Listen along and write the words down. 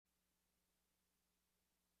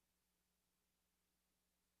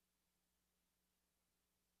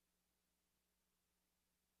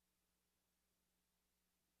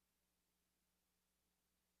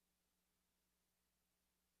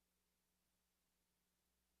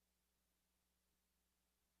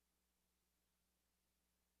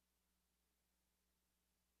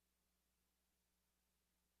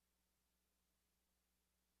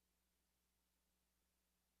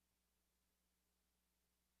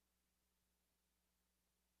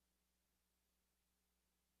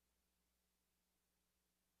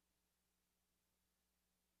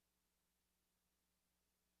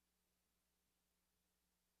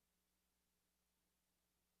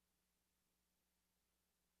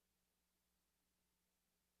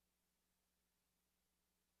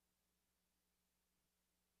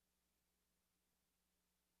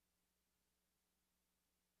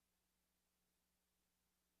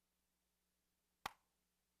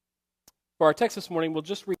For our text this morning, we'll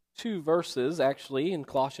just read two verses, actually, in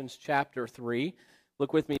Colossians chapter 3.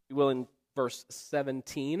 Look with me, if you will, in verse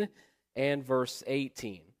 17 and verse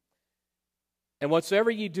 18. And whatsoever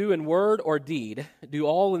ye do in word or deed, do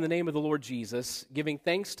all in the name of the Lord Jesus, giving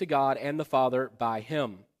thanks to God and the Father by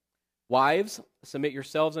him. Wives, submit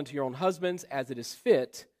yourselves unto your own husbands, as it is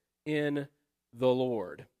fit in the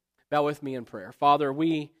Lord. Bow with me in prayer. Father,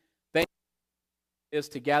 we thank you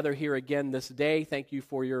to gather here again this day. Thank you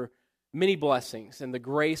for your many blessings and the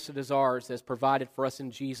grace that is ours as provided for us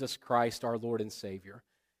in Jesus Christ, our Lord and Savior.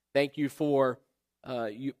 Thank you for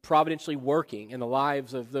you providentially working in the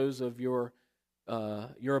lives of those of your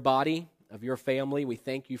body, of your family. We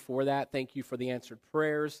thank you for that. Thank you for the answered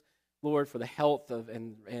prayers, Lord, for the health of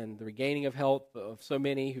and the regaining of health of so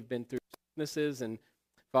many who've been through sicknesses and,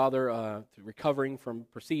 Father, recovering from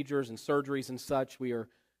procedures and surgeries and such. We are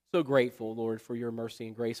so grateful, Lord, for your mercy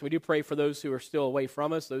and grace. We do pray for those who are still away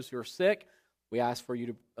from us, those who are sick. We ask for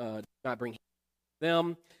you to not bring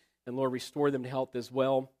them, and, Lord, restore them to health as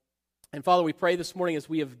well. And, Father, we pray this morning as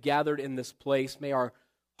we have gathered in this place, may our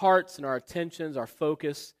hearts and our attentions, our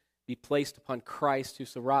focus be placed upon Christ, who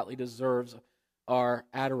so rightly deserves our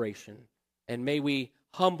adoration. And may we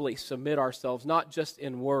humbly submit ourselves, not just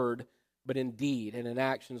in word, but in deed and in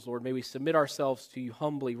actions, Lord. May we submit ourselves to you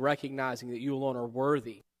humbly, recognizing that you alone are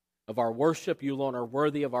worthy of our worship. You alone are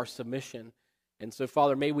worthy of our submission. And so,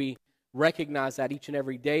 Father, may we recognize that each and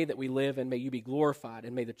every day that we live, and may you be glorified,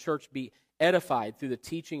 and may the church be edified through the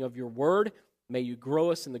teaching of your word. May you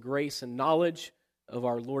grow us in the grace and knowledge of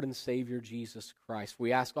our Lord and Savior, Jesus Christ.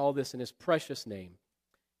 We ask all this in his precious name.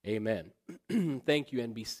 Amen. Thank you,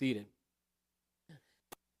 and be seated.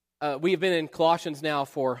 We have been in Colossians now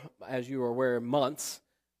for, as you are aware, months,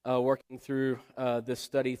 working through this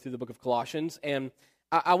study through the book of Colossians. And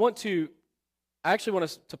I actually want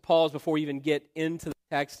us to pause before we even get into the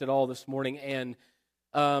text at all this morning and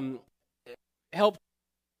help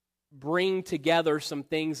bring together some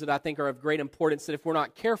things that I think are of great importance that if we're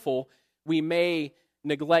not careful, we may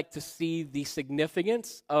neglect to see the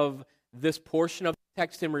significance of this portion of the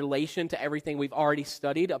text in relation to everything we've already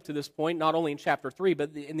studied up to this point, not only in chapter 3,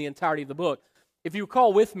 but in the entirety of the book. If you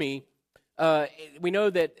recall with me, we know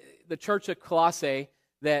that the church at Colossae,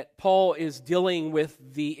 that Paul is dealing with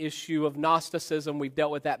the issue of Gnosticism. We've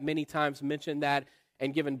dealt with that many times, mentioned that,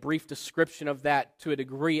 and given brief description of that to a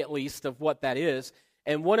degree at least of what that is.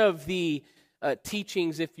 And one of the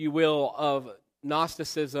teachings, if you will, of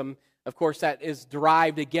Gnosticism, of course, that is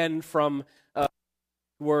derived again from the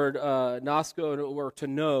word gnosko, or to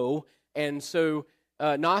know. And so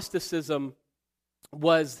Gnosticism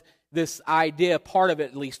was this idea, part of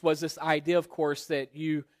it at least, was this idea, of course, that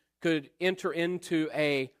you could enter into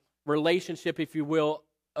a relationship, if you will,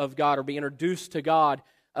 of God, or be introduced to God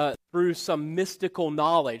through some mystical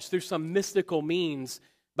knowledge, through some mystical means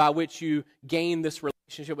by which you gain this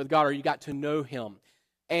relationship with God, or you got to know him.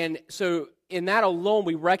 And so in that alone,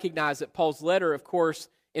 we recognize that Paul's letter, of course,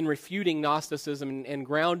 in refuting Gnosticism and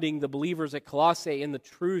grounding the believers at Colossae in the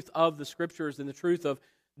truth of the Scriptures and the truth of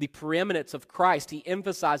the preeminence of Christ, he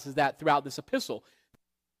emphasizes that throughout this epistle.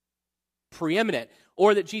 Preeminent,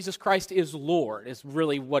 or that Jesus Christ is Lord, is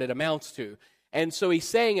really what it amounts to. And so he's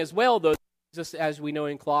saying as well, though, Jesus, as we know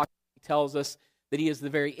in Colossians, he tells us that he is the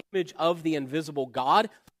very image of the invisible God.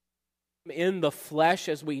 In the flesh,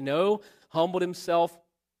 as we know, humbled himself,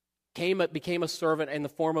 became a servant in the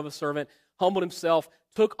form of a servant, humbled himself,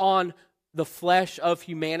 took on the flesh of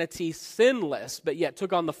humanity, sinless, but yet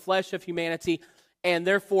took on the flesh of humanity, and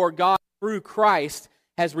therefore God, through Christ,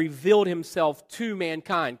 has revealed himself to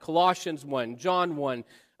mankind. Colossians 1, John 1,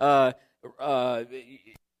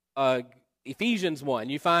 Ephesians 1.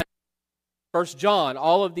 You find 1 John,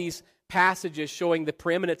 all of these passages showing the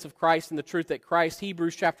preeminence of Christ and the truth that Christ,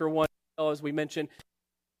 Hebrews chapter 1, as we mentioned,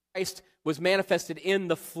 Christ was manifested in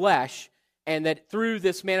the flesh, and that through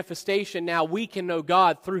this manifestation now we can know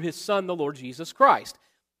God through his Son, the Lord Jesus Christ.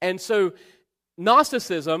 And so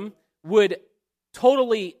Gnosticism would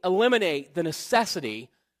totally eliminate the necessity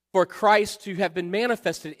for Christ to have been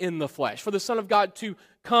manifested in the flesh, for the Son of God to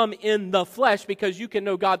come in the flesh, because you can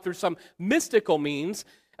know God through some mystical means,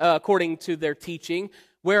 according to their teaching,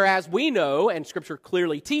 whereas we know, and Scripture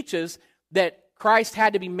clearly teaches, that Christ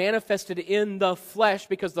had to be manifested in the flesh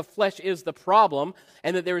because the flesh is the problem,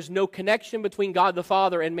 and that there is no connection between God the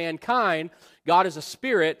Father and mankind. God is a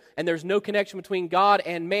spirit, and there's no connection between God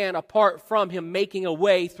and man apart from him making a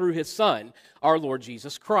way through his Son, our Lord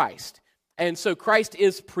Jesus Christ. And so Christ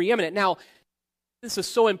is preeminent. Now, this is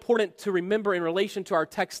so important to remember in relation to our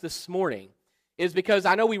text this morning, is because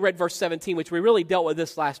I know we read verse 17, which we really dealt with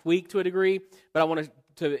this last week to a degree, but I want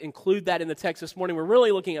to include that in the text this morning. We're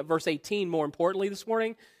really looking at verse 18 more importantly this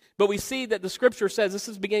morning. But we see that the Scripture says this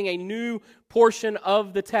is beginning a new portion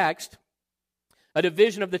of the text, a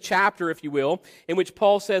division of the chapter, if you will, in which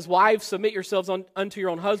Paul says, "Wives, submit yourselves unto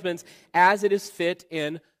your own husbands as it is fit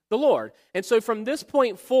in the Lord." And so from this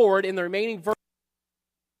point forward, in the remaining verse,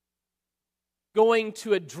 going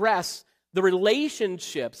to address the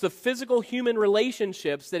relationships, the physical human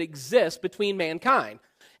relationships that exist between mankind.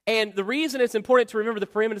 And the reason it's important to remember the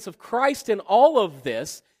preeminence of Christ in all of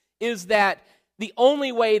this is that the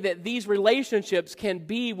only way that these relationships can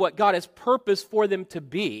be what God has purposed for them to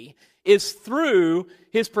be is through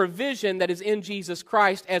His provision that is in Jesus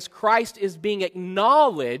Christ, as Christ is being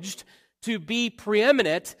acknowledged to be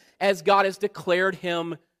preeminent as God has declared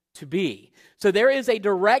Him to be. So there is a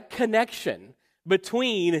direct connection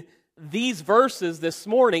between these verses this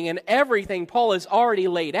morning and everything Paul has already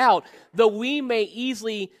laid out, though we may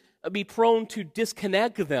easily be prone to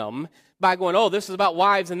disconnect them by going, oh, this is about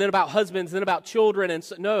wives, and then about husbands, and then about children. And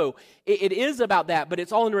so, no, it is about that, but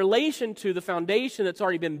it's all in relation to the foundation that's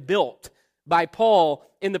already been built by Paul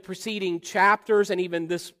in the preceding chapters and even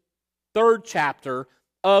this third chapter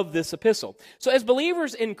of this epistle. So as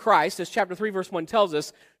believers in Christ, as chapter 3, verse 1 tells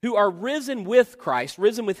us, who are risen with Christ,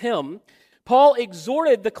 risen with Him, Paul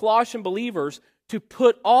exhorted the Colossian believers to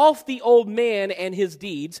put off the old man and his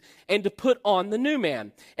deeds and to put on the new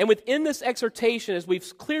man. And within this exhortation, as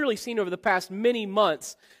we've clearly seen over the past many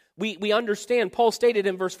months, we understand, Paul stated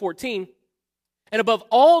in verse 14, and above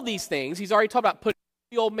all these things, he's already talked about putting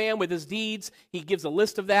the old man with his deeds. He gives a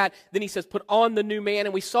list of that. Then he says, put on the new man.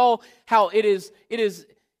 And we saw how it is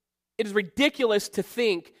ridiculous to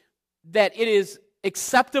think that it is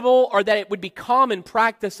acceptable or that it would be common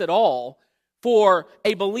practice at all for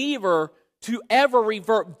a believer to ever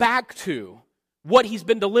revert back to what he's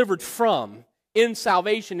been delivered from in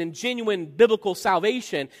salvation, in genuine biblical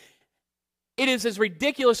salvation. It is as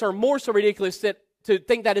ridiculous or more so ridiculous to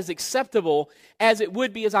think that is acceptable as it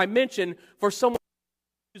would be, as I mentioned, for someone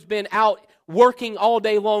who's been out working all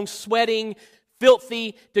day long, sweating,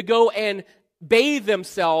 filthy, to go and bathe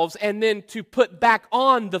themselves and then to put back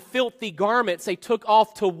on the filthy garments they took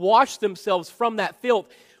off to wash themselves from that filth,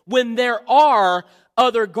 when there are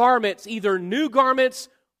other garments, either new garments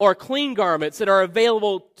or clean garments that are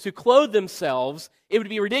available to clothe themselves. It would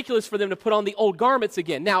be ridiculous for them to put on the old garments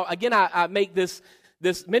again. Now, again, I make this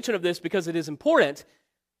mention of this because it is important.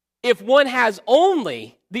 If one has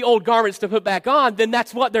only the old garments to put back on, then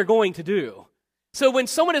that's what they're going to do. So when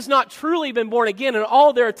someone has not truly been born again and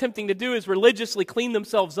all they're attempting to do is religiously clean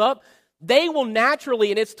themselves up, they will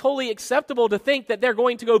naturally, and it's totally acceptable to think that they're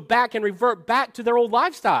going to go back and revert back to their old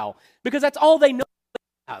lifestyle because that's all they know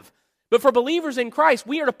they have. But for believers in Christ,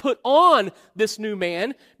 we are to put on this new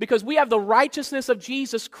man because we have the righteousness of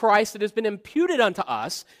Jesus Christ that has been imputed unto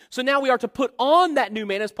us. So now we are to put on that new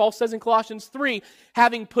man, as Paul says in Colossians 3,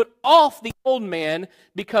 having put off the old man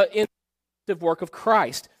because in the work of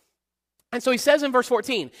Christ. And so he says in verse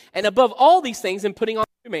 14, and above all these things, in putting on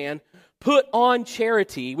the new man, put on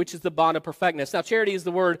charity, which is the bond of perfectness. Now, charity is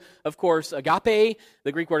the word, of course, agape,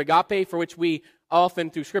 the Greek word agape, for which we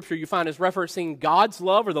often through Scripture you find as referencing God's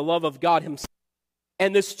love or the love of God Himself.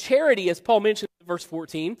 And this charity, as Paul mentioned in verse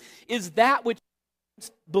 14, is that which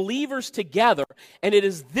brings believers together. And it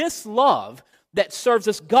is this love that serves,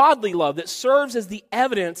 this godly love, that serves as the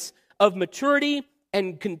evidence of maturity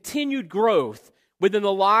and continued growth within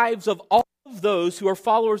the lives of all of those who are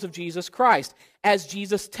followers of Jesus Christ. As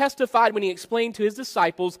Jesus testified when He explained to His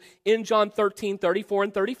disciples in John 13, 34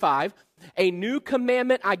 and 35, a new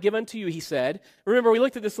commandment I give unto you, He said. Remember, we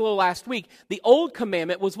looked at this a little last week. The old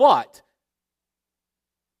commandment was what?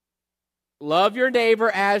 Love your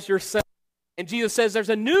neighbor as yourself. And Jesus says, there's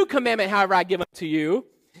a new commandment, however, I give unto you,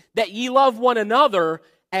 that ye love one another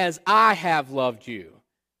as I have loved you.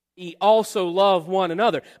 Ye also love one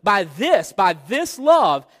another. By this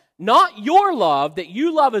love, not your love, that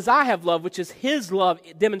you love as I have loved, which is His love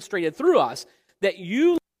demonstrated through us, that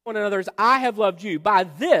you love one another as I have loved you. By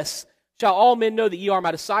this shall all men know that ye are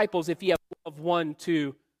my disciples, if ye have loved one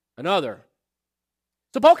to another.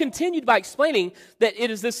 So Paul continued by explaining that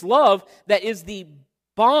it is this love that is the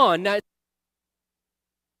bond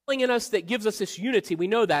in us that gives us this unity. We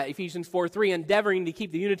know that, Ephesians 4:3, endeavoring to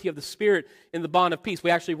keep the unity of the Spirit in the bond of peace.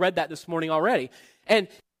 We actually read that this morning already. And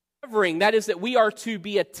that is that we are to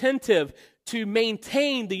be attentive to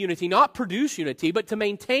maintain the unity, not produce unity, but to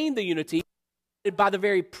maintain the unity by the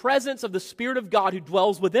very presence of the Spirit of God who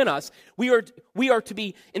dwells within us. We are to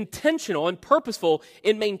be intentional and purposeful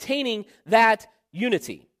in maintaining that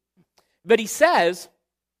unity. But he says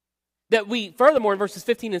that we, furthermore, in verses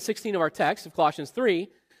 15 and 16 of our text of Colossians 3,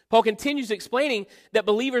 Paul continues explaining that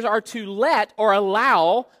believers are to let or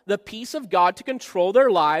allow the peace of God to control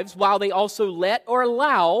their lives, while they also let or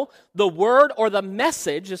allow the word or the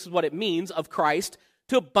message, this is what it means, of Christ,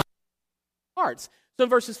 to abide in their hearts. So in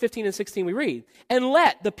verses 15 and 16 we read, "And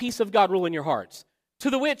let the peace of God rule in your hearts, to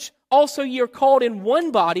the which also ye are called in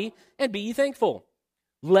one body, and be ye thankful.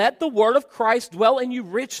 Let the word of Christ dwell in you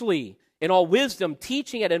richly, in all wisdom,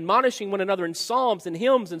 teaching and admonishing one another in psalms and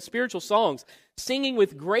hymns and spiritual songs, singing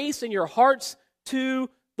with grace in your hearts to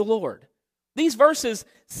the Lord." These verses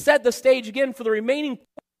set the stage again for the remaining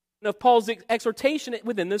portion of Paul's exhortation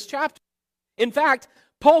within this chapter. In fact,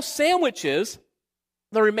 Paul sandwiches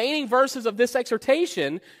the remaining verses of this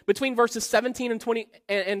exhortation between verses 17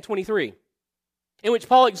 and 23. In which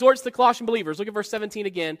Paul exhorts the Colossian believers. Look at verse 17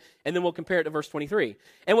 again, and then we'll compare it to verse 23.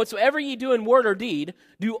 "And whatsoever ye do in word or deed,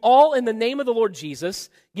 do all in the name of the Lord Jesus,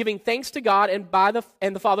 giving thanks to God and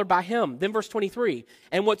the Father by him." Then verse 23,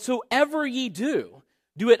 "And whatsoever ye do,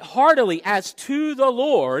 do it heartily as to the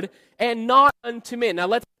Lord, and not unto men." Now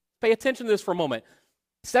let's pay attention to this for a moment.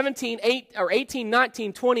 18,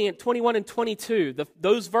 19, 20, and 21, and 22.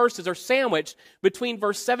 Those verses are sandwiched between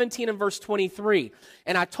verse 17 and verse 23.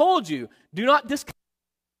 And I told you, do not discount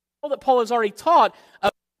all that Paul has already taught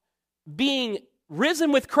of being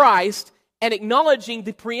risen with Christ and acknowledging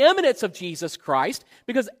the preeminence of Jesus Christ,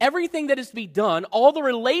 because everything that is to be done, all the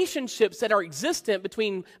relationships that are existent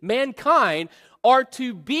between mankind, are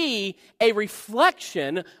to be a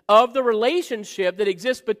reflection of the relationship that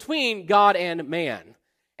exists between God and man.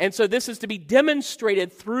 And so this is to be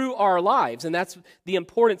demonstrated through our lives, and that's the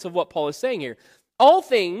importance of what Paul is saying here. All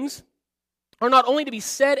things are not only to be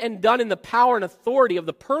said and done in the power and authority of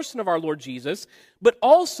the person of our Lord Jesus, but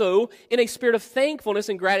also in a spirit of thankfulness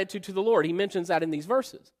and gratitude to the Lord. He mentions that in these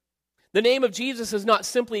verses. The name of Jesus is not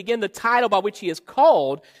simply, again, the title by which he is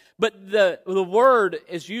called, but the word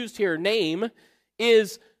is used here, name,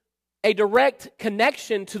 is a direct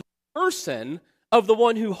connection to the person of the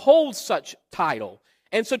one who holds such title.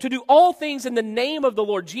 And so to do all things in the name of the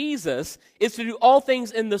Lord Jesus is to do all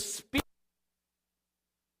things in the Spirit,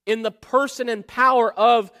 in the person and power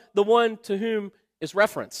of the one to whom is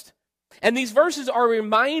referenced. And these verses are a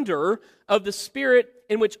reminder of the spirit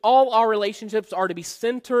in which all our relationships are to be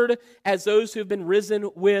centered as those who have been risen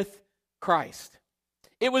with Christ.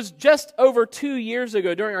 It was just over 2 years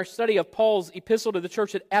ago during our study of Paul's epistle to the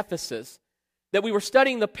church at Ephesus that we were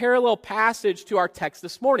studying the parallel passage to our text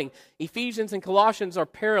this morning. Ephesians and Colossians are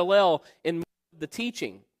parallel in the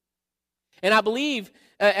teaching. And I believe,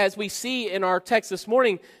 as we see in our text this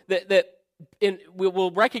morning, that we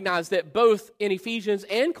will recognize that both in Ephesians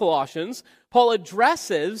and Colossians, Paul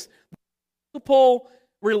addresses multiple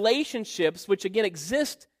relationships which again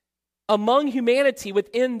exist among humanity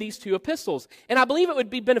within these two epistles. And I believe it would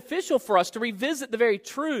be beneficial for us to revisit the very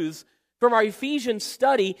truths from our Ephesians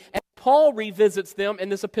study as Paul revisits them in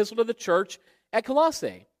this epistle to the church at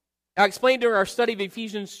Colossae. I explained during our study of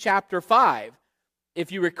Ephesians chapter 5,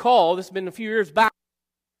 if you recall, this has been a few years back,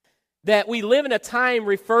 that we live in a time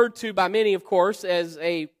referred to by many, of course, as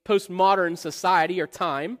a postmodern society or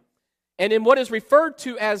time. And in what is referred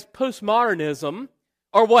to as postmodernism,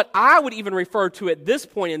 or what I would even refer to at this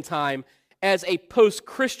point in time as a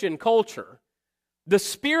post-Christian culture, the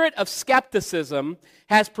spirit of skepticism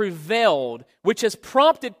has prevailed, which has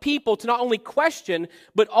prompted people to not only question,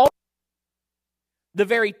 but also the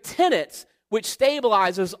very tenets which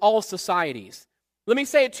stabilizes all societies. Let me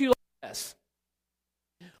say it to you like this.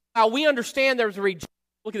 While we understand there's a rejection,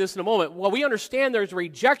 look at this in a moment, while we understand there's a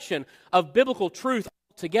rejection of biblical truth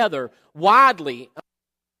altogether, widely,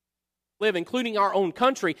 including our own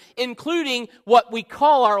country, including what we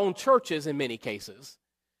call our own churches in many cases.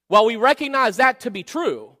 While we recognize that to be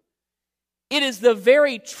true, it is the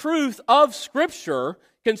very truth of Scripture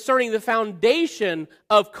concerning the foundation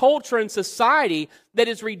of culture and society that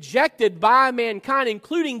is rejected by mankind,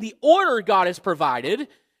 including the order God has provided,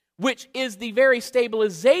 which is the very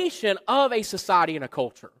stabilization of a society and a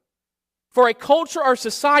culture. For a culture or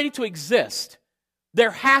society to exist,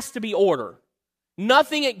 there has to be order.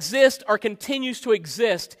 Nothing exists or continues to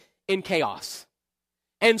exist in chaos.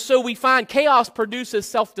 And so we find chaos produces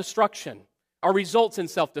self-destruction, or results in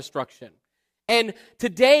self-destruction. And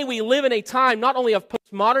today we live in a time not only of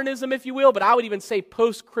postmodernism, if you will, but I would even say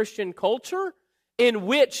post-Christian culture, in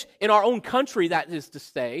which, in our own country that is to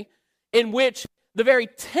say, in which the very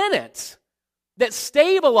tenets that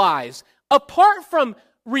stabilize, apart from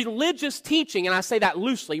religious teaching, and I say that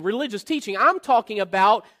loosely, religious teaching, I'm talking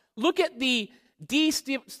about, look at the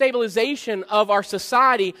destabilization of our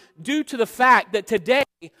society due to the fact that today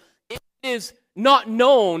it is not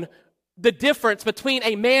known the difference between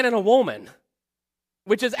a man and a woman.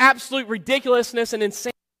 which is absolute ridiculousness and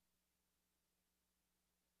insanity.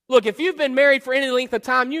 Look, if you've been married for any length of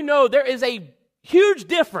time, you know there is a huge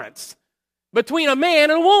difference between a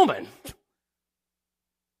man and a woman.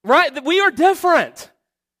 Right? We are different.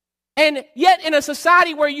 And yet in a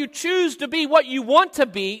society where you choose to be what you want to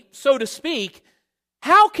be, so to speak,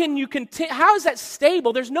 how can you continue? How is that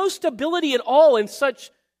stable? There's no stability at all in such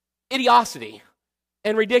idiocy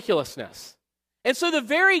and ridiculousness. And so the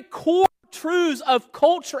very core truths of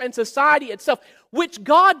culture and society itself, which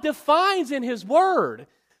God defines in His Word.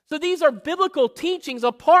 So these are biblical teachings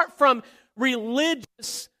apart from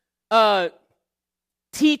religious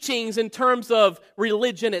teachings in terms of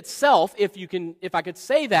religion itself, if I could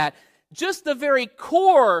say that. Just the very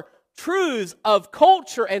core truths of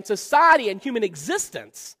culture and society and human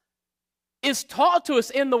existence is taught to us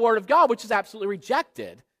in the Word of God, which is absolutely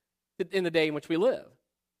rejected in the day in which we live.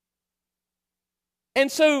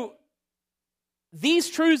 And so these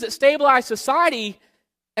truths that stabilize society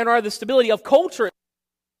and are the stability of culture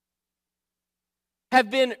have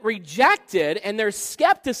been rejected, and there's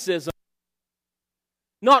skepticism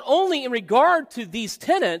not only in regard to these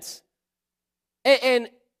tenets, and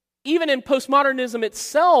even in postmodernism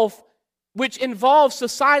itself, which involves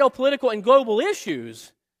societal, political, and global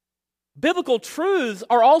issues. Biblical truths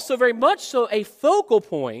are also very much so a focal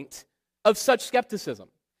point of such skepticism.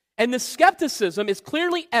 And this skepticism is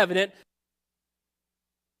clearly evident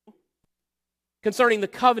concerning the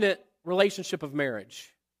covenant relationship of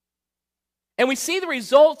marriage. And we see the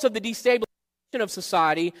results of the destabilization of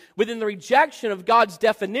society within the rejection of God's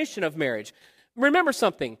definition of marriage. Remember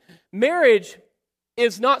something, marriage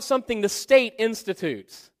is not something the state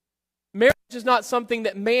institutes. Marriage is not something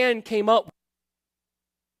that man came up with.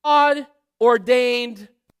 God ordained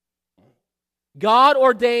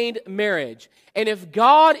marriage. And if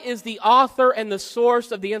God is the author and the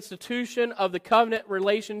source of the institution of the covenant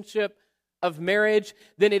relationship of marriage,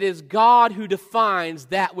 then it is God who defines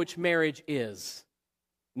that which marriage is,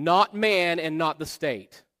 not man and not the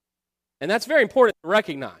state. And that's very important to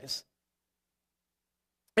recognize.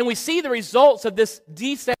 And we see the results of this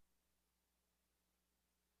desegregation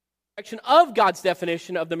of God's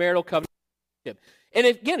definition of the marital covenant. And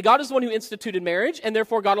again, God is the one who instituted marriage, and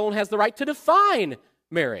therefore God alone has the right to define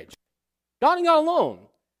marriage. God and God alone.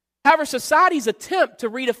 However, society's attempt to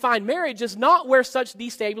redefine marriage is not where such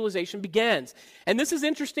destabilization begins. And this is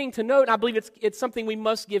interesting to note, and I believe it's something we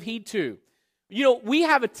must give heed to. You know, we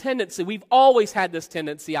have a tendency, we've always had this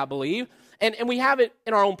tendency, I believe, and we have it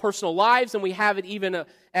in our own personal lives, and we have it even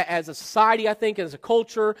as a society, I think, as a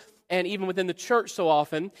culture, and even within the church so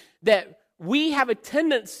often, that we have a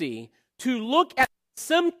tendency to look at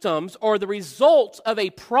symptoms or the results of a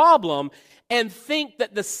problem and think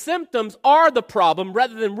that the symptoms are the problem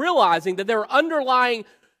rather than realizing that there are underlying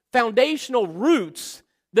foundational roots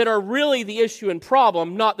that are really the issue and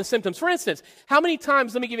problem, not the symptoms. For instance, how many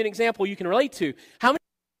times, let me give you an example you can relate to, how many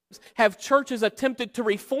times have churches attempted to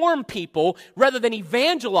reform people rather than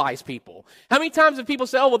evangelize people? How many times have people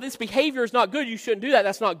said, oh, well, this behavior is not good, you shouldn't do that,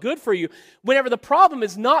 that's not good for you, whenever the problem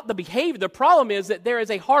is not the behavior, the problem is that there is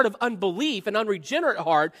a heart of unbelief, an unregenerate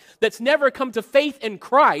heart that's never come to faith in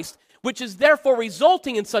Christ, which is therefore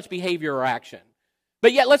resulting in such behavior or action.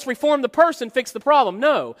 But yet, let's reform the person, fix the problem.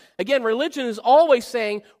 No. Again, religion is always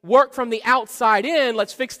saying, work from the outside in,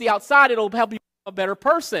 let's fix the outside, it'll help you become a better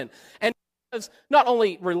person. And not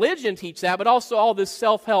only religion teach that, but also all this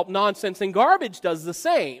self-help nonsense and garbage does the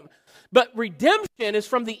same. But redemption is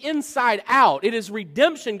from the inside out. It is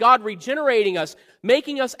redemption, God regenerating us,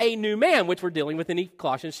 making us a new man, which we're dealing with in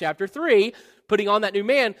Colossians chapter 3, putting on that new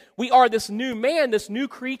man. We are this new man, this new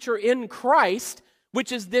creature in Christ,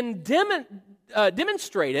 which is then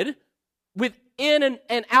demonstrated within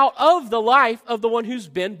and out of the life of the one who's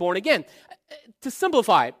been born again. To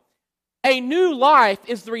simplify it, a new life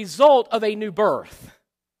is the result of a new birth.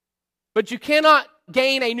 But you cannot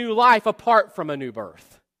gain a new life apart from a new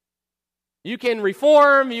birth. You can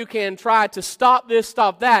reform, you can try to stop this,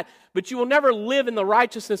 stop that, but you will never live in the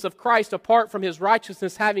righteousness of Christ apart from His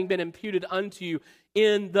righteousness having been imputed unto you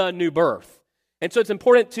in the new birth. And so it's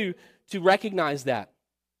important to recognize that.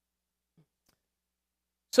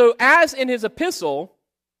 So as in his epistle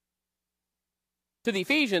to the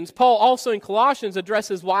Ephesians, Paul also in Colossians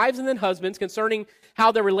addresses wives and then husbands concerning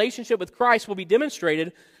how their relationship with Christ will be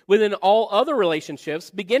demonstrated within all other relationships,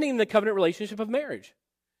 beginning in the covenant relationship of marriage.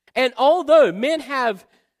 And although men have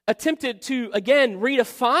attempted to, again,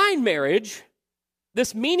 redefine marriage,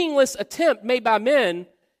 this meaningless attempt made by men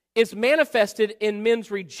is manifested in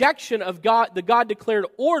men's rejection of God, the God-declared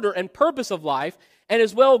order and purpose of life, and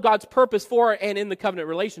as well God's purpose for and in the covenant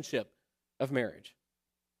relationship of marriage.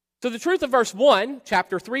 So the truth of verse 1,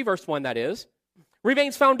 chapter 3, verse 1, that is,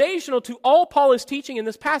 remains foundational to all Paul is teaching in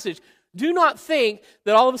this passage. Do not think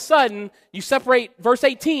that all of a sudden you separate verse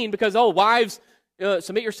 18 because, wives,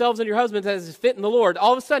 submit yourselves unto your husbands as is fit in the Lord.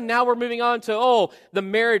 All of a sudden now we're moving on to, the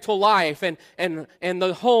marital life and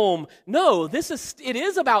the home. No, it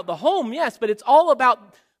is about the home, yes, but it's all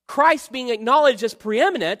about Christ being acknowledged as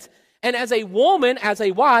preeminent, and as a woman, as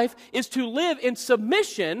a wife, is to live in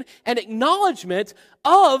submission and acknowledgement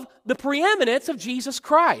of the preeminence of Jesus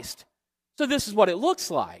Christ. So this is what it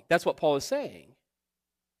looks like. That's what Paul is saying.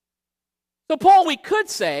 So Paul, we could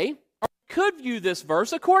say, or could view this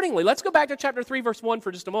verse accordingly. Let's go back to chapter 3, verse 1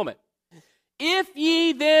 for just a moment. If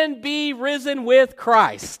ye then be risen with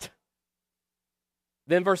Christ.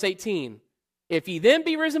 Then verse 18. If ye then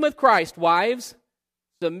be risen with Christ, wives,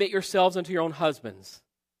 submit yourselves unto your own husbands,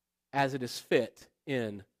 as it is fit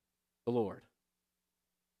in the Lord.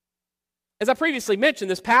 As I previously mentioned,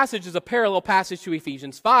 this passage is a parallel passage to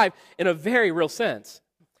Ephesians 5 in a very real sense.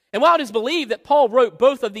 And while it is believed that Paul wrote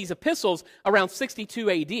both of these epistles around 62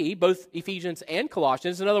 AD, both Ephesians and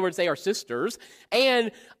Colossians, in other words, they are sisters,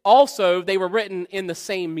 and also they were written in the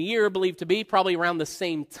same year, believed to be probably around the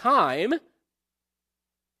same time,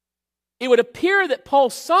 it would appear that Paul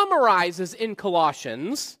summarizes in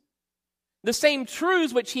Colossians the same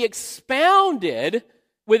truths which he expounded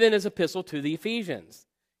within his epistle to the Ephesians.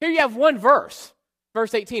 Here you have one verse,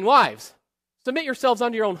 verse 18, wives, submit yourselves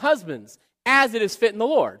unto your own husbands, as it is fit in the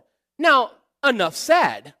Lord. Now, enough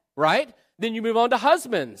said, right? Then you move on to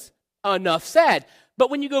husbands, enough said. But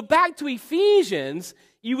when you go back to Ephesians,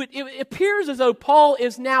 it appears as though Paul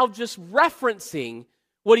is now just referencing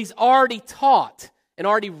what he's already taught and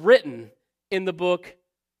already written in the book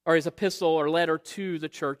or his epistle or letter to the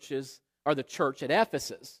churches or the church at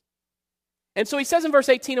Ephesus. And so he says in verse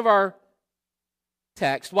 18 of our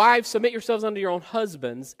text, wives, submit yourselves unto your own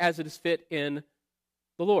husbands as it is fit in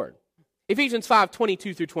the Lord. Ephesians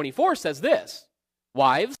 5:22 through 24 says this,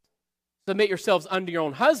 wives, submit yourselves unto your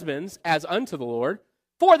own husbands as unto the Lord.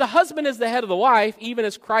 For the husband is the head of the wife, even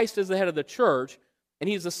as Christ is the head of the church, and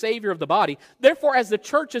he is the Savior of the body. Therefore, as the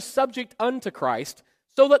church is subject unto Christ,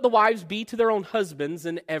 so let the wives be to their own husbands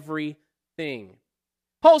in everything.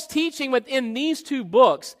 Paul's teaching within these two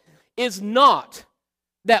books is not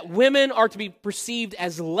that women are to be perceived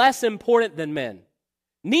as less important than men.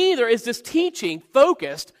 Neither is this teaching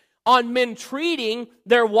focused on men treating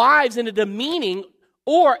their wives in a demeaning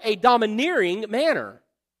or a domineering manner.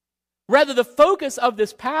 Rather, the focus of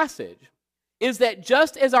this passage is that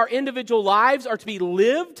just as our individual lives are to be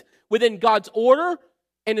lived within God's order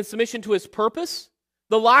and in submission to His purpose,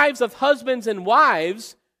 the lives of husbands and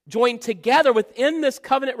wives joined together within this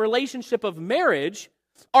covenant relationship of marriage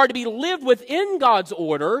are to be lived within God's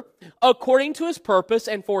order according to His purpose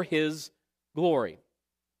and for His glory.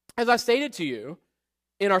 As I stated to you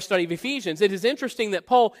in our study of Ephesians, it is interesting that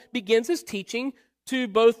Paul begins his teaching to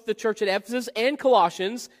both the church at Ephesus and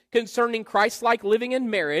Colossians concerning Christ-like living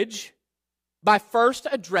in marriage by first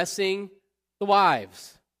addressing the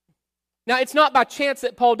wives. Now, it's not by chance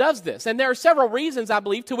that Paul does this, and there are several reasons, I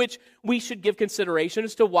believe, to which we should give consideration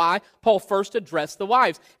as to why Paul first addressed the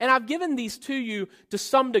wives. And I've given these to you to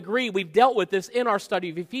some degree. We've dealt with this in our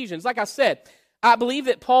study of Ephesians. Like I said, I believe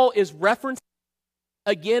that Paul is referencing,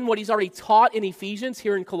 again, what he's already taught in Ephesians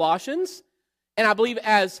here in Colossians. And I believe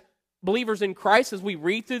as believers in Christ, as we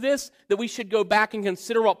read through this, that we should go back and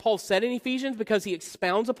consider what Paul said in Ephesians because he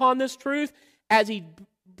expounds upon this truth as he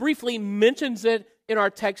briefly mentions it in our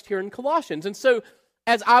text here in Colossians. And so,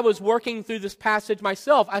 as I was working through this passage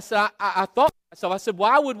myself, I thought to myself,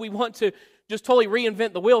 why would we want to just totally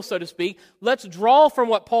reinvent the wheel, so to speak? Let's draw from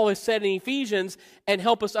what Paul has said in Ephesians and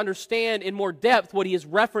help us understand in more depth what he is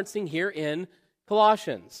referencing here in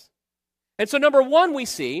Colossians. And so, number one, we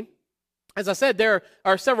see, as I said, there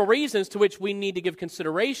are several reasons to which we need to give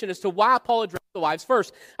consideration as to why Paul addressed the wives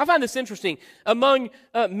first. I find this interesting among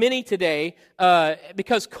many today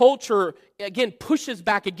because culture, again, pushes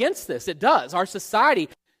back against this. It does. Our society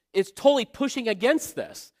is totally pushing against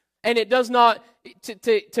this. And it does not,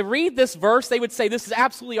 to read this verse, they would say this is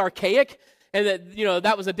absolutely archaic and that,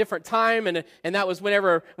 that was a different time and that was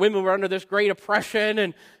whenever women were under this great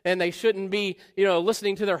oppression and they shouldn't be,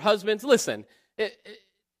 listening to their husbands. Listen,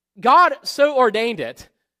 God so ordained it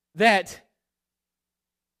that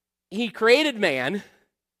He created man,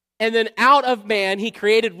 and then out of man He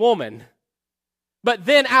created woman. But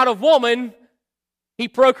then out of woman, He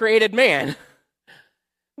procreated man.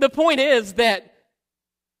 The point is that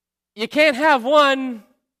you can't have one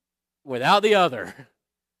without the other.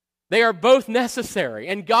 They are both necessary,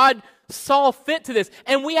 and God saw fit to this.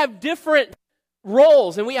 And we have different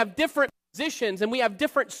roles, and we have different positions, and we have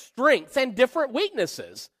different strengths and different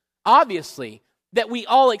weaknesses, obviously, that we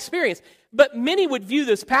all experience. But many would view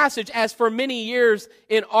this passage as, for many years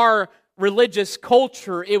in our religious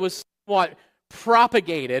culture, it was somewhat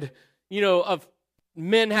propagated, of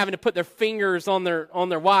men having to put their fingers on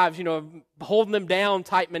their wives, holding them down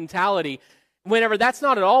type mentality. Whenever that's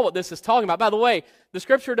not at all what this is talking about. By the way, the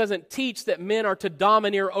Scripture doesn't teach that men are to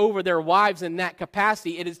domineer over their wives in that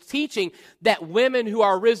capacity. It is teaching that women who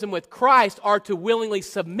are risen with Christ are to willingly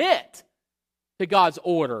submit to God's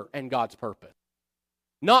order and God's purpose.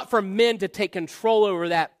 Not for men to take control over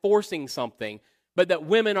that, forcing something, but that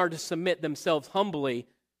women are to submit themselves humbly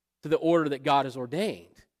to the order that God has ordained.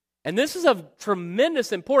 And this is of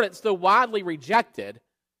tremendous importance, though widely rejected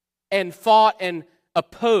and fought and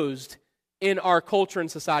opposed in our culture and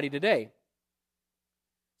society today.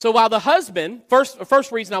 So while the husband,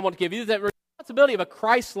 first reason I want to give you is that the responsibility of a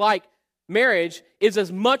Christ-like marriage is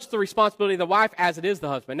as much the responsibility of the wife as it is the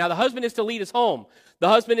husband. Now, the husband is to lead his home. The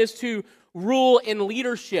husband is to rule in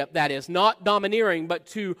leadership, that is, not domineering, but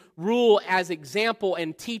to rule as example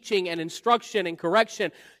and teaching and instruction and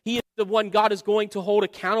correction. He is the one God is going to hold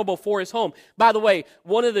accountable for his home. By the way,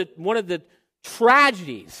 one of the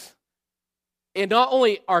tragedies in not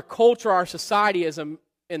only our culture, our society as in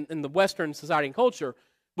the Western society and culture,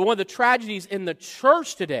 but one of the tragedies in the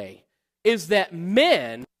church today is that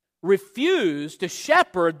men refuse to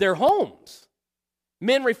shepherd their homes.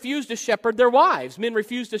 Men refuse to shepherd their wives. Men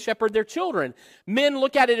refuse to shepherd their children. Men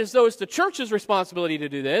look at it as though it's the church's responsibility to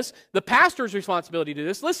do this, the pastor's responsibility to do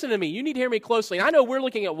this. Listen to me. You need to hear me closely. I know we're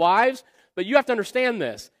looking at wives, but you have to understand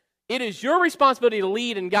this. It is your responsibility to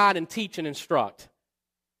lead and guide and teach and instruct.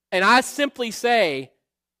 And I simply say,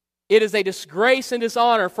 it is a disgrace and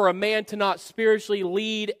dishonor for a man to not spiritually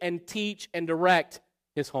lead and teach and direct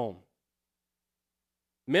his home.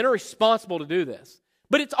 Men are responsible to do this.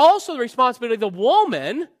 But it's also the responsibility of the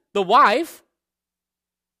woman, the wife,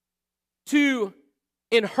 to,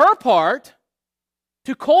 in her part,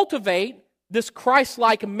 to cultivate this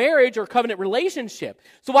Christ-like marriage or covenant relationship.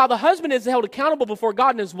 So while the husband is held accountable before God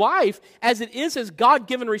and his wife, as it is his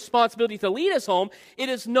God-given responsibility to lead his home, it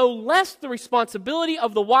is no less the responsibility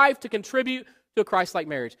of the wife to contribute to a Christ-like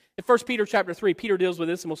marriage. In 1 Peter chapter 3, Peter deals with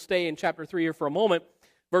this, and we'll stay in chapter 3 here for a moment,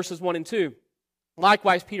 verses 1 and 2.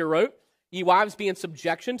 Likewise, Peter wrote, Ye wives, be in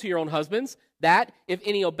subjection to your own husbands, that, if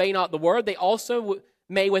any obey not the word, they also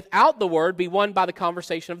may without the word be won by the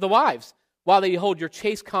conversation of the wives, while they behold your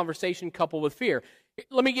chaste conversation coupled with fear.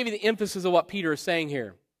 Let me give you the emphasis of what Peter is saying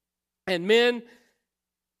here. And men,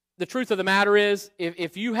 the truth of the matter is,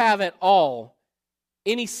 if you have at all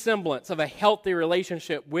any semblance of a healthy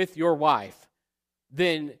relationship with your wife,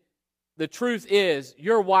 then the truth is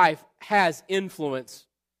your wife has influence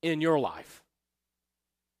in your life.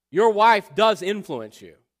 Your wife does influence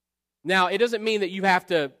you. Now, it doesn't mean that you have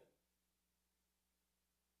to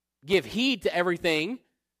give heed to everything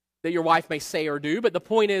that your wife may say or do, but the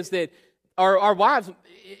point is that our wives,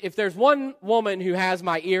 if there's one woman who has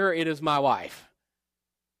my ear, it is my wife.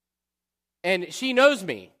 And she knows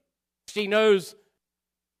me. She knows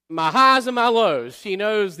my highs and my lows. She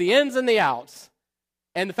knows the ins and the outs.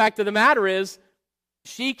 And the fact of the matter is,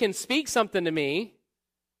 she can speak something to me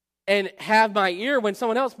and have my ear when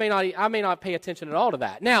someone else I may not pay attention at all to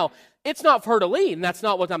that. Now, it's not for her to lead, and that's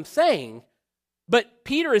not what I'm saying. But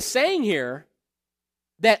Peter is saying here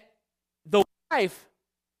that the wife,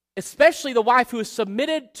 especially the wife who is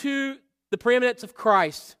submitted to the preeminence of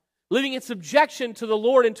Christ, living in subjection to the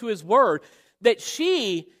Lord and to His Word, that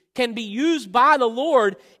she can be used by the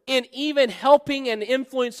Lord in even helping and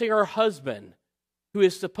influencing her husband, who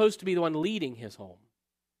is supposed to be the one leading his home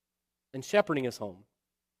and shepherding his home.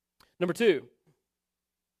 Number two,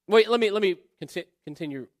 wait, let me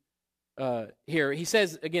continue here. He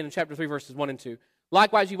says again in chapter 3, verses 1 and 2,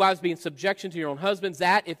 Likewise, you wives, be in subjection to your own husbands,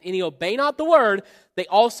 that, if any obey not the word, they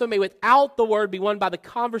also may without the word be won by the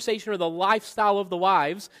conversation or the lifestyle of the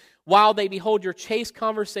wives, while they behold your chaste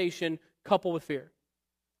conversation coupled with fear.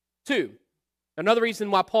 2, another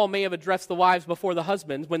reason why Paul may have addressed the wives before the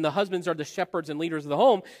husbands, when the husbands are the shepherds and leaders of the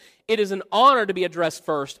home, it is an honor to be addressed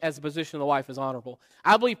first, as the position of the wife is honorable.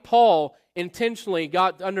 I believe Paul intentionally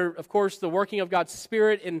got under, of course, the working of God's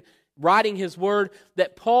Spirit in writing his word,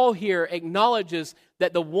 that Paul here acknowledges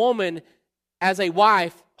that the woman as a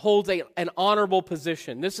wife holds an honorable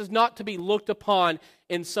position. This is not to be looked upon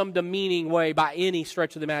in some demeaning way by any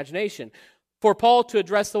stretch of the imagination. For Paul to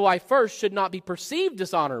address the wife first should not be perceived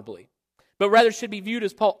dishonorably, but rather should be viewed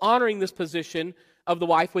as Paul honoring this position of the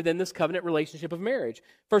wife within this covenant relationship of marriage.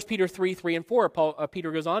 1 Peter 3, 3 and 4,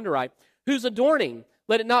 Peter goes on to write, Whose adorning,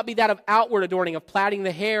 Let it not be that of outward adorning, of plaiting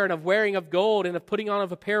the hair, and of wearing of gold, and of putting on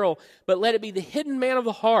of apparel, but let it be the hidden man of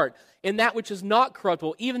the heart, in that which is not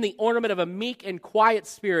corruptible, even the ornament of a meek and quiet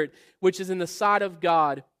spirit, which is in the sight of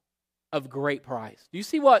God of great price. Do you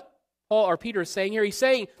see what Paul or Peter is saying here? He's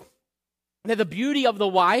saying that the beauty of the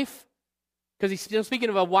wife, because he's still speaking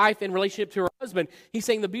of a wife in relationship to her husband, he's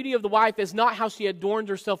saying the beauty of the wife is not how she adorns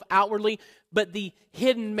herself outwardly, but the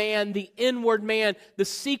hidden man, the inward man, the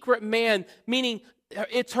secret man, meaning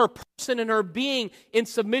it's her person and her being in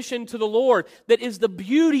submission to the Lord that is the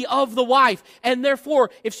beauty of the wife. And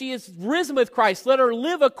therefore, if she is risen with Christ, let her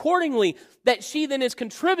live accordingly, that she then is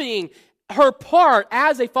contributing her part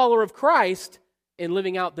as a follower of Christ in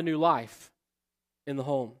living out the new life in the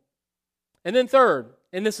home. And then third,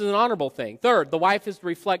 and this is an honorable thing, third, the wife is to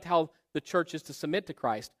reflect how the church is to submit to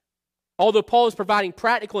Christ. Although Paul is providing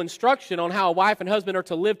practical instruction on how a wife and husband are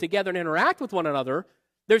to live together and interact with one another,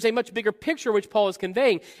 there's a much bigger picture which Paul is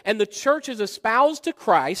conveying. And the church is espoused to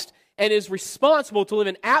Christ and is responsible to live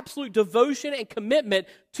in absolute devotion and commitment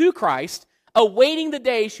to Christ, awaiting the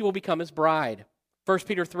day she will become his bride. 1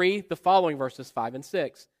 Peter 3, the following verses 5 and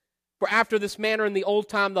 6. For after this manner in the old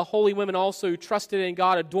time, the holy women also who trusted in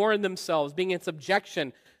God adorned themselves, being in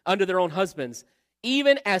subjection unto their own husbands,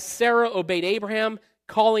 even as Sarah obeyed Abraham,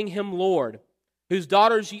 calling him Lord, whose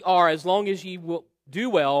daughters ye are, as long as ye will do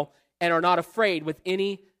well, and are not afraid with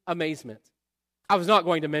any amazement. I was not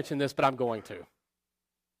going to mention this, but I'm going to.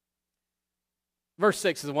 Verse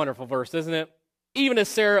 6 is a wonderful verse, isn't it? Even as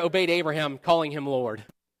Sarah obeyed Abraham, calling him Lord.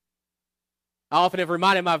 I often have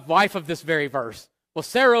reminded my wife of this very verse. Well,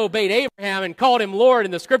 Sarah obeyed Abraham and called him Lord,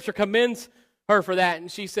 and the Scripture commends her for that.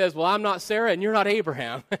 And she says, well, I'm not Sarah, and you're not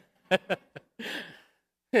Abraham.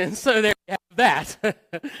 And so there you have that.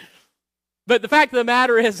 But the fact of the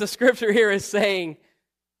matter is, the Scripture here is saying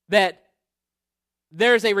that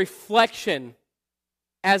there's a reflection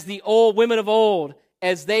as the old women of old,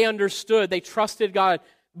 as they understood, they trusted God,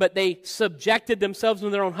 but they subjected themselves to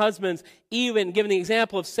their own husbands, even given the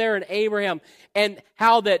example of Sarah and Abraham, and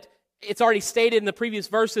how that it's already stated in the previous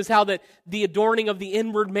verses, how that the adorning of the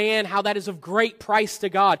inward man, how that is of great price to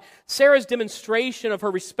God. Sarah's demonstration of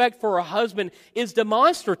her respect for her husband is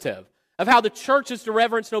demonstrative of how the church is to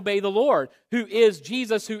reverence and obey the Lord, who is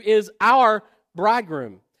Jesus, who is our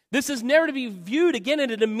bridegroom. This is never to be viewed again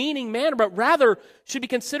in a demeaning manner, but rather should be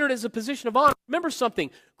considered as a position of honor. Remember something,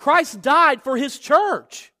 Christ died for his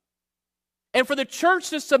church. And for the church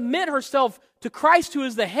to submit herself to Christ, who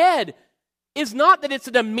is the head, is not that it's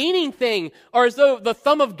a demeaning thing or as though the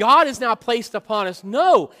thumb of God is now placed upon us.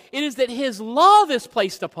 No, it is that his love is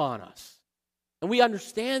placed upon us. And we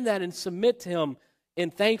understand that and submit to him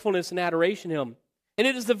in thankfulness and adoration to him. And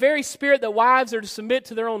it is the very spirit that wives are to submit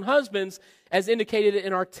to their own husbands, as indicated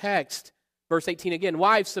in our text. Verse 18 again,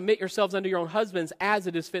 wives, submit yourselves unto your own husbands as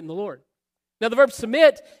it is fit in the Lord. Now the verb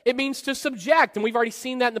submit, it means to subject, and we've already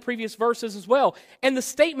seen that in the previous verses as well. And the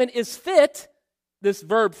statement is fit. This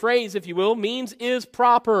verb phrase, if you will, means is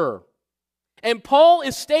proper. And Paul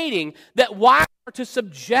is stating that wives are to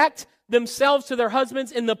subject themselves to their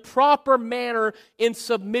husbands in the proper manner in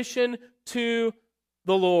submission to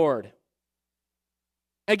the Lord.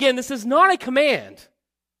 Again, this is not a command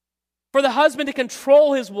for the husband to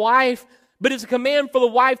control his wife, but it's a command for the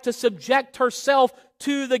wife to subject herself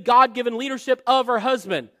to the God-given leadership of her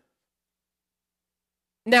husband.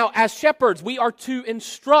 Now, as shepherds, we are to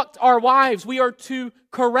instruct our wives. We are to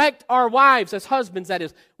correct our wives, as husbands, that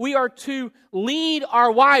is. We are to lead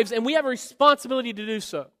our wives, and we have a responsibility to do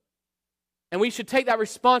so. And we should take that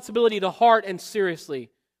responsibility to heart and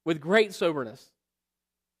seriously, with great soberness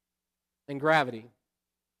and gravity.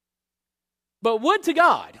 But would to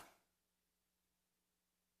God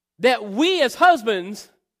that we as husbands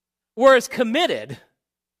were as committed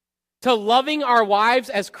to loving our wives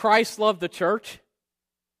as Christ loved the church,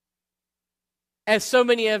 as so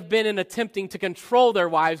many have been in attempting to control their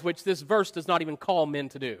wives, which this verse does not even call men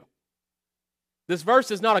to do. This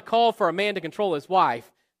verse is not a call for a man to control his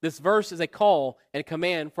wife. This verse is a call and a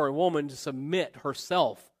command for a woman to submit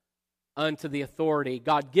herself unto the authority,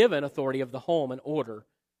 God-given authority of the home and order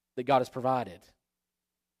that God has provided.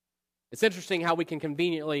 It's interesting how we can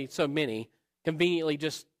conveniently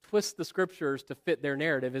just twist the Scriptures to fit their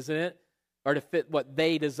narrative, isn't it? Or to fit what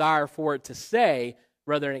they desire for it to say,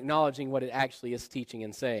 rather than acknowledging what it actually is teaching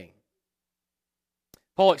and saying.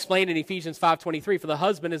 Paul explained in Ephesians 5:23, for the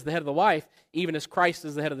husband is the head of the wife, even as Christ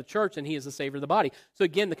is the head of the church, and he is the Savior of the body. So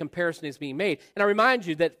again, the comparison is being made. And I remind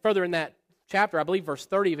you that further in that chapter, I believe verse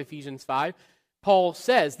 30 of Ephesians 5, Paul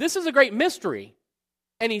says, this is a great mystery.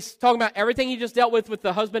 And he's talking about everything he just dealt with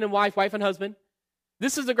the husband and wife and husband.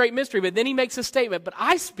 This is a great mystery, but then he makes a statement, but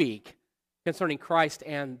I speak concerning Christ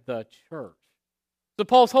and the church. So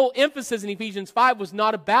Paul's whole emphasis in Ephesians 5 was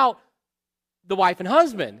not about the wife and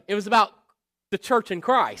husband. It was about the church and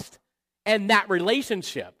Christ and that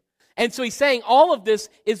relationship. And so he's saying all of this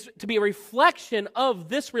is to be a reflection of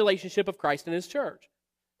this relationship of Christ and his church.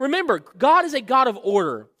 Remember, God is a God of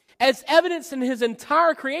order, as evidenced in his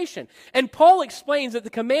entire creation. And Paul explains that the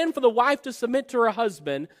command for the wife to submit to her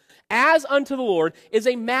husband as unto the Lord is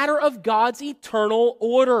a matter of God's eternal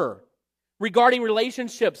order. Regarding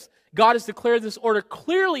relationships, God has declared this order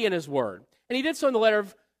clearly in his word. And he did so in the letter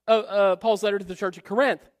of Paul's letter to the church of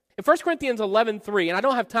Corinth. In 1 Corinthians 11:3, and I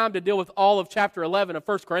don't have time to deal with all of chapter 11 of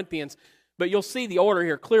 1 Corinthians, but you'll see the order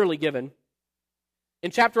here clearly given.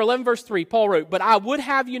 In chapter 11, verse 3, Paul wrote, "But I would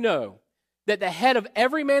have you know that the head of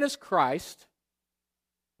every man is Christ,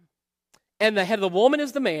 and the head of the woman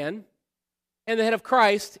is the man, and the head of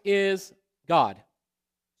Christ is God."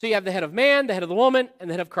 So you have the head of man, the head of the woman, and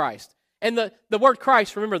the head of Christ. And the word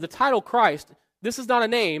Christ, remember, the title Christ, this is not a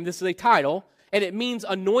name, this is a title, and it means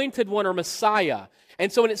anointed one or Messiah.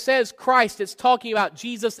 And so when it says Christ, it's talking about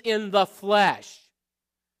Jesus in the flesh.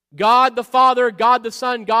 God the Father, God the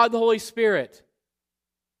Son, God the Holy Spirit.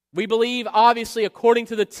 We believe, obviously, according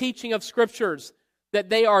to the teaching of Scriptures, that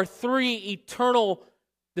they are three eternal,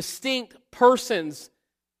 distinct persons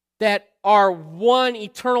that are one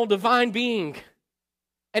eternal divine being.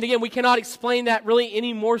 And again, we cannot explain that really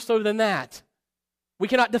any more so than that. We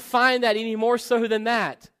cannot define that any more so than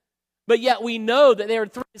that. But yet we know that there are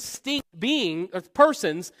three distinct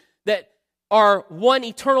persons that are one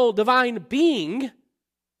eternal divine being.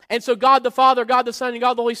 And so God the Father, God the Son, and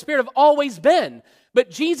God the Holy Spirit have always been. But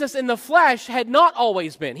Jesus in the flesh had not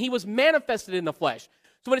always been. He was manifested in the flesh.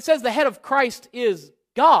 So when it says the head of Christ is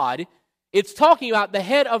God, it's talking about the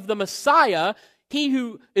head of the Messiah. He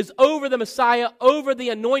who is over the Messiah, over the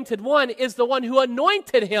anointed one, is the one who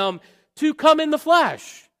anointed him to come in the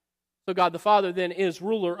flesh. So God the Father then is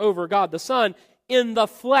ruler over God the Son. In the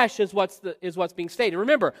flesh is what's being stated.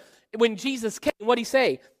 Remember, when Jesus came, what did he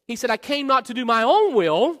say? He said, "I came not to do my own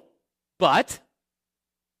will, but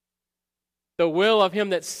the will of him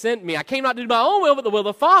that sent me." I came not to do my own will, but the will of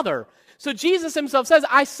the Father. So Jesus himself says,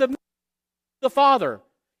 "I submit to the Father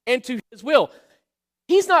and to his will."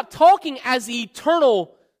 He's not talking as the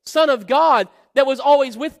eternal Son of God that was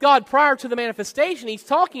always with God prior to the manifestation. He's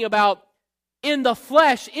talking about in the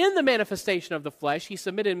flesh, in the manifestation of the flesh, he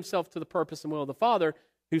submitted himself to the purpose and will of the Father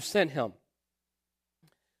who sent him.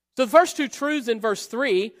 So the first two truths in verse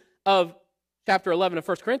 3 of chapter 11 of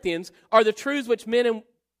 1 Corinthians are the truths with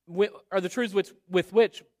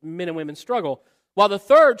which men and women struggle, while the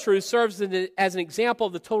third truth serves as an example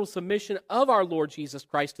of the total submission of our Lord Jesus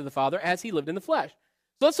Christ to the Father as he lived in the flesh.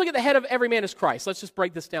 So let's look at the head of every man as Christ. Let's just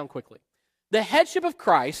break this down quickly. The headship of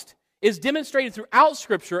Christ is demonstrated throughout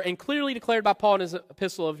Scripture and clearly declared by Paul in his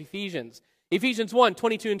epistle of Ephesians. Ephesians 1,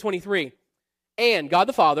 22 and 23. "And God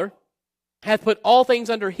the Father hath put all things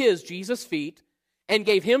under his, Jesus' feet, and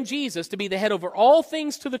gave him, Jesus, to be the head over all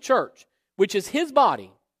things to the church, which is his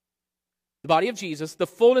body, the body of Jesus, the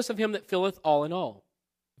fullness of him that filleth all in all."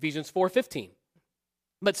 Ephesians 4:15.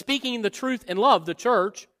 "But speaking the truth in love, the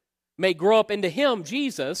church may grow up into him,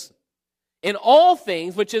 Jesus, in all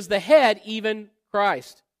things, which is the head, even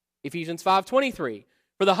Christ." Ephesians 5:23.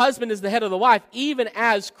 "For the husband is the head of the wife, even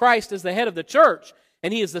as Christ is the head of the church,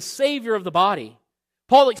 and he is the Savior of the body."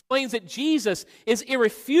 Paul explains that Jesus is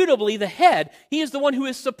irrefutably the head. He is the one who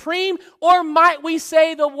is supreme, or might we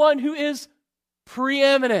say the one who is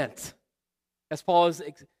preeminent, as Paul is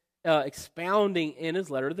expounding in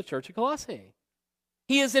his letter to the church of Colossae.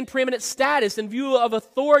 He is in preeminent status in view of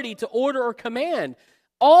authority to order or command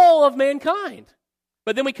all of mankind.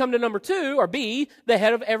 But then we come to number 2, or B, the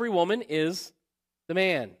head of every woman is the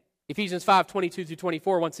man. Ephesians 5:22 through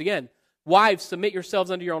 24, once again. "Wives, submit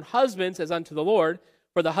yourselves unto your own husbands as unto the Lord,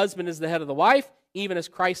 for the husband is the head of the wife, even as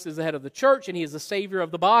Christ is the head of the church, and he is the Savior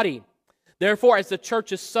of the body. Therefore, as the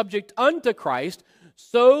church is subject unto Christ,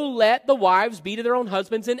 so let the wives be to their own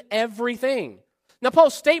husbands in everything." Now,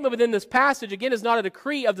 Paul's statement within this passage, again, is not a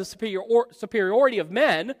decree of the superiority of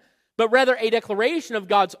men, but rather a declaration of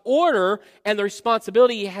God's order and the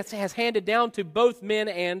responsibility he has handed down to both men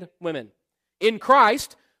and women. In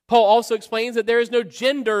Christ, Paul also explains that there is no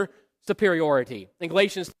gender superiority. In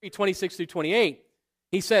Galatians 3:26 through 28,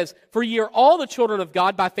 he says, "For ye are all the children of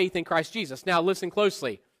God by faith in Christ Jesus." Now listen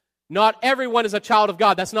closely. Not everyone is a child of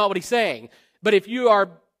God. That's not what he's saying. But if you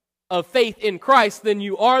are of faith in Christ, then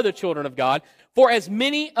you are the children of God. "For as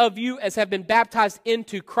many of you as have been baptized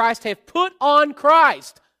into Christ have put on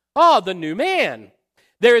Christ." The new man.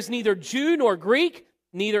 "There is neither Jew nor Greek,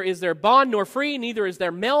 neither is there bond nor free, neither is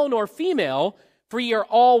there male nor female, for ye are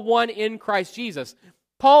all one in Christ Jesus.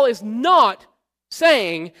 Paul is not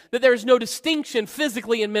saying that there's no distinction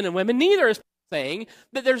physically in men and women. Neither is Paul saying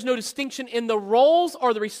that there's no distinction in the roles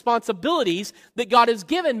or the responsibilities that God has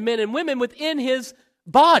given men and women within His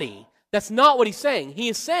body. That's not what he's saying. He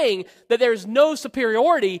is saying that there's no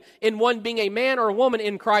superiority in one being a man or a woman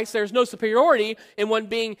in Christ. There's no superiority in one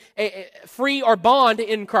being a free or bond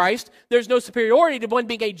in Christ. There's no superiority to one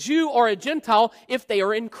being a Jew or a Gentile if they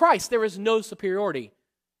are in Christ. There is no superiority.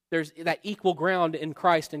 There's that equal ground in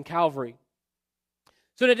Christ and Calvary.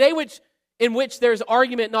 So in a day in which there's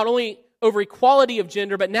argument not only over equality of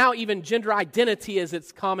gender, but now even gender identity as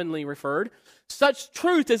it's commonly referred, such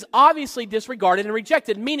truth is obviously disregarded and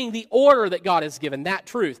rejected, meaning the order that God has given, that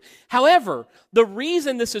truth. However, the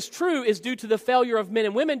reason this is true is due to the failure of men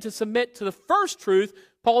and women to submit to the first truth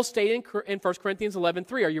Paul stated in 1 Corinthians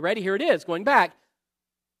 11:3. Are you ready? Here it is, going back.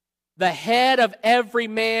 The head of every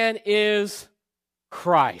man is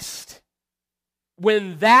Christ.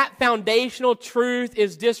 When that foundational truth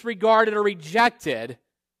is disregarded or rejected,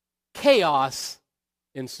 chaos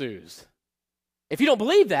ensues. If you don't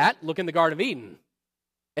believe that, look in the Garden of Eden.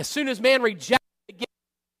 As soon as man rejected the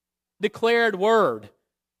declared word,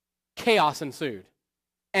 chaos ensued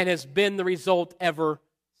and has been the result ever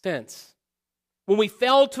since. When we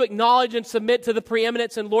fail to acknowledge and submit to the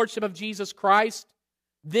preeminence and lordship of Jesus Christ,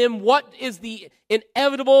 then what is the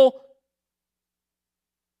inevitable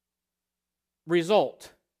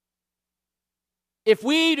result? If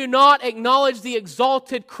we do not acknowledge the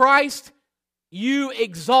exalted Christ, you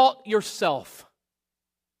exalt yourself.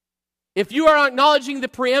 If you are acknowledging the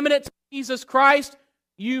preeminence of Jesus Christ,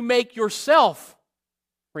 you make yourself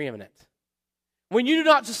preeminent. When you do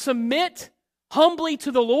not submit humbly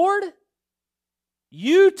to the Lord,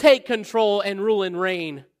 you take control and rule and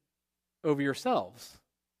reign over yourselves.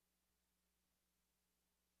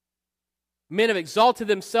 Men have exalted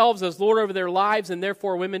themselves as Lord over their lives, and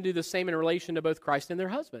therefore women do the same in relation to both Christ and their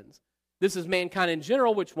husbands. This is mankind in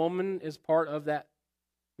general, which woman is part of that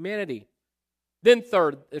humanity. Then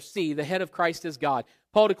third, C, the head of Christ is God.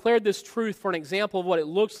 Paul declared this truth for an example of what it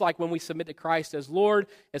looks like when we submit to Christ as Lord,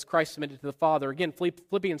 as Christ submitted to the Father. Again,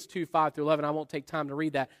 Philippians 2:5-11, I won't take time to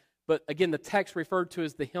read that. But again, the text referred to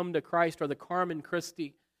as the hymn to Christ or the Carmen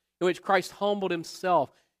Christi, in which Christ humbled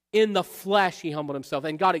himself. In the flesh he humbled himself,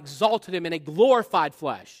 and God exalted him in a glorified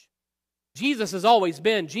flesh. Jesus has always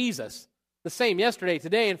been Jesus, the same yesterday,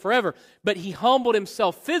 today, and forever. But he humbled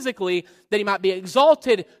himself physically that he might be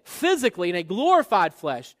exalted physically in a glorified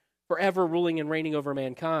flesh, forever ruling and reigning over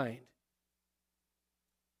mankind.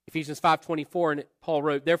 Ephesians 5:24, and Paul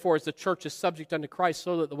wrote, "Therefore, as the church is subject unto Christ,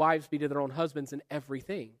 so that the wives be to their own husbands in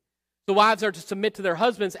everything." The wives are to submit to their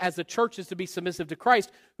husbands as the church is to be submissive to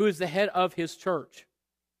Christ, who is the head of his church.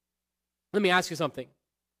 Let me ask you something.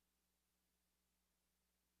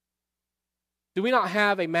 Do we not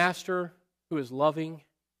have a master who is loving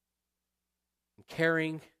and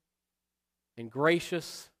caring and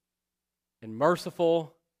gracious and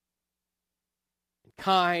merciful and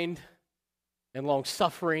kind and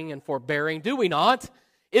long-suffering and forbearing? Do we not?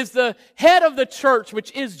 Is the head of the church,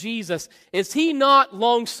 which is Jesus, is he not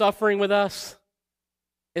long-suffering with us?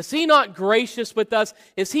 Is he not gracious with us?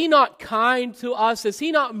 Is he not kind to us? Is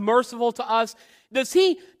he not merciful to us? Does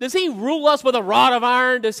he rule us with a rod of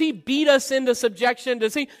iron? Does he beat us into subjection?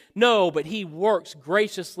 No, but he works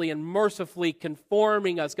graciously and mercifully,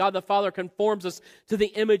 conforming us. God the Father conforms us to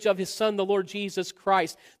the image of his Son, the Lord Jesus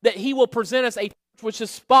Christ, that he will present us a church which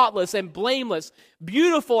is spotless and blameless,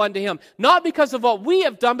 beautiful unto him, not because of what we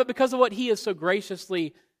have done, but because of what he has so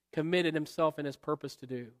graciously committed himself and his purpose to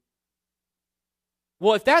do.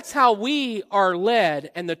 Well, if that's how we are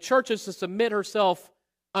led, and the church is to submit herself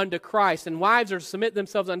unto Christ, and wives are to submit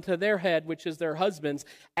themselves unto their head, which is their husbands,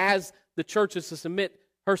 as the church is to submit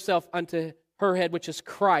herself unto her head, which is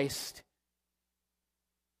Christ,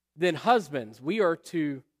 then husbands, we are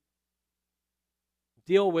to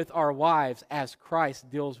deal with our wives as Christ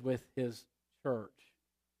deals with his church.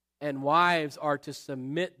 And wives are to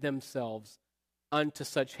submit themselves unto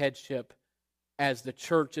such headship as the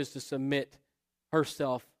church is to submit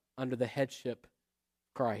herself under the headship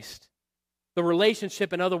of Christ. The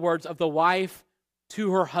relationship, in other words, of the wife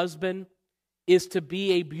to her husband is to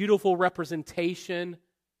be a beautiful representation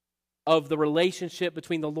of the relationship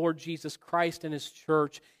between the Lord Jesus Christ and his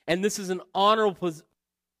church. And this is an honorable position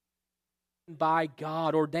by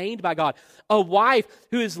God, ordained by God. A wife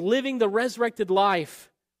who is living the resurrected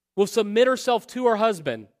life will submit herself to her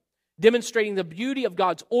husband, demonstrating the beauty of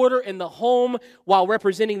God's order in the home while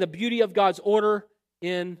representing the beauty of God's order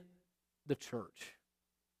in the church.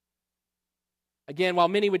 Again, while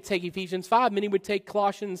many would take Ephesians 5, many would take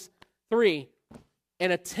Colossians 3.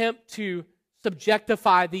 and attempt to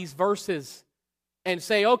subjectify these verses and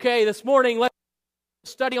say, okay, this morning let's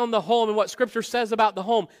study on the home and what Scripture says about the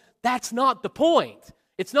home. That's not the point.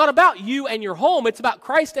 It's not about you and your home. It's about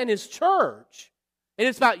Christ and His church. And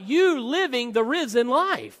it's about you living the risen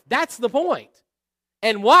life. That's the point.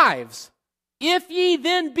 And wives, if ye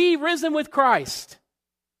then be risen with Christ,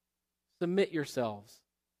 submit yourselves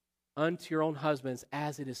unto your own husbands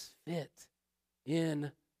as it is fit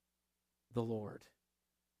in the Lord,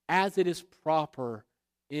 as it is proper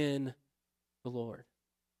in the Lord.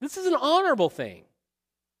 This is an honorable thing.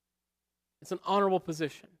 It's an honorable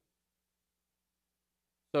position.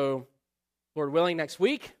 So, Lord willing, next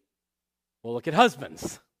week, we'll look at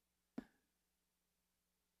husbands.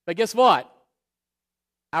 But guess what?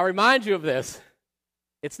 I'll remind you of this.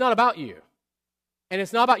 It's not about you. And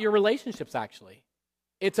it's not about your relationships, actually.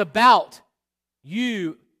 It's about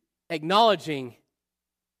you acknowledging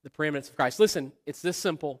the preeminence of Christ. Listen, it's this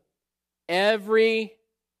simple. Every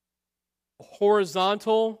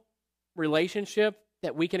horizontal relationship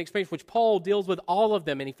that we can experience, which Paul deals with all of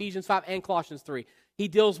them in Ephesians 5 and Colossians 3. He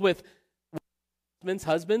deals with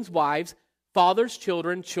husbands, wives, fathers,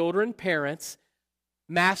 children, children, parents,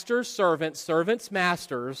 masters, servants, servants,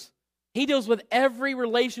 masters. He deals with every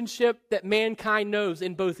relationship that mankind knows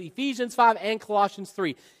in both Ephesians 5 and Colossians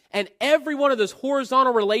 3. And every one of those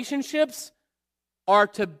horizontal relationships are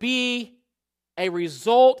to be a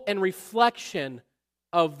result and reflection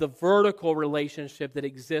of the vertical relationship that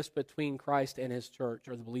exists between Christ and His church,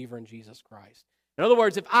 or the believer in Jesus Christ. In other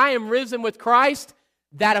words, if I am risen with Christ,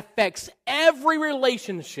 that affects every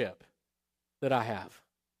relationship that I have.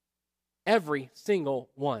 Every single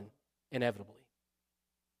one, inevitably.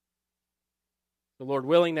 The Lord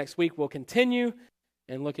willing, next week we'll continue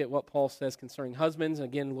and look at what Paul says concerning husbands,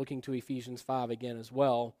 again looking to Ephesians 5 again as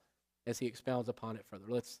well as he expounds upon it further.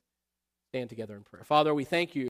 Let's stand together in prayer. Father, we thank you